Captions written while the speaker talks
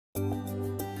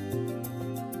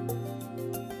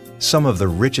Some of the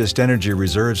richest energy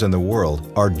reserves in the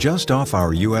world are just off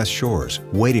our U.S. shores,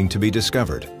 waiting to be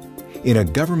discovered, in a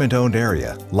government-owned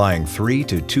area lying 300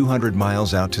 to 200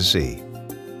 miles out to sea.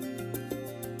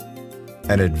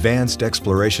 An advanced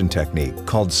exploration technique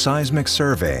called seismic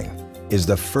surveying is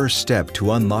the first step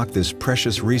to unlock this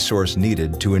precious resource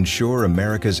needed to ensure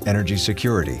America's energy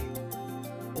security.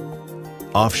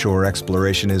 Offshore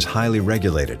exploration is highly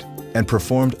regulated and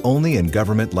performed only in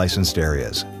government-licensed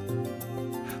areas,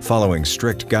 following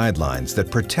strict guidelines that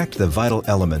protect the vital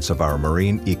elements of our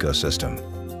marine ecosystem.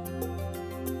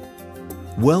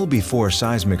 Well before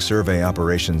seismic survey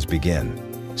operations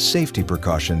begin, safety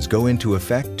precautions go into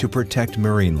effect to protect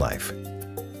marine life.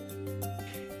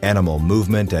 Animal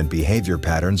movement and behavior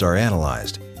patterns are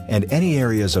analyzed, and any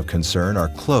areas of concern are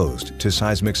closed to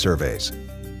seismic surveys.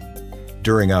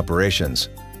 During operations,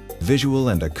 visual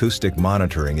and acoustic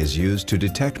monitoring is used to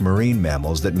detect marine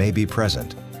mammals that may be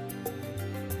present.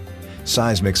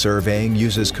 Seismic surveying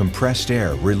uses compressed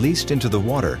air released into the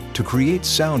water to create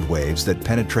sound waves that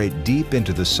penetrate deep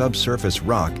into the subsurface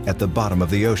rock at the bottom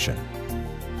of the ocean.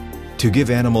 To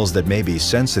give animals that may be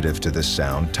sensitive to this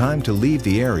sound time to leave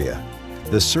the area,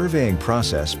 the surveying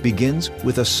process begins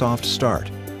with a soft start,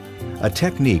 a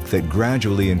technique that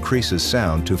gradually increases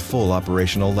sound to full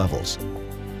operational levels.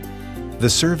 The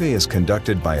survey is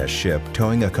conducted by a ship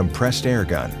towing a compressed air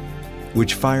gun,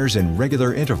 which fires in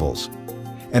regular intervals,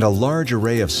 and a large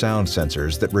array of sound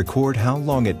sensors that record how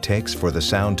long it takes for the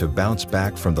sound to bounce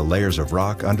back from the layers of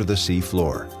rock under the sea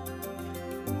floor.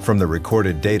 From the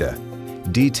recorded data,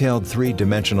 detailed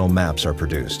three-dimensional maps are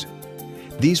produced.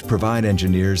 These provide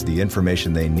engineers the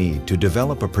information they need to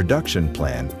develop a production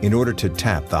plan in order to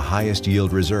tap the highest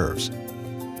yield reserves.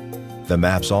 The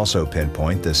maps also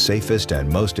pinpoint the safest and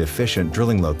most efficient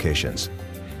drilling locations,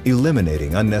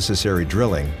 eliminating unnecessary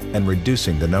drilling and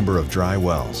reducing the number of dry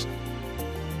wells.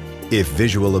 If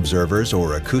visual observers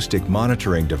or acoustic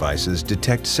monitoring devices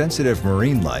detect sensitive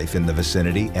marine life in the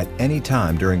vicinity at any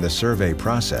time during the survey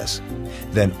process,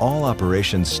 then all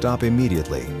operations stop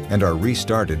immediately and are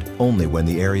restarted only when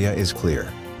the area is clear.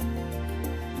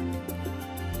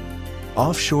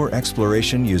 Offshore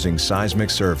exploration using seismic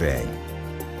surveying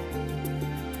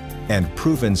and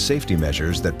proven safety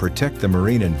measures that protect the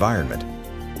marine environment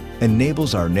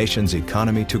enables our nation's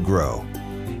economy to grow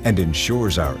and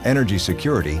ensures our energy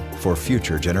security for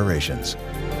future generations.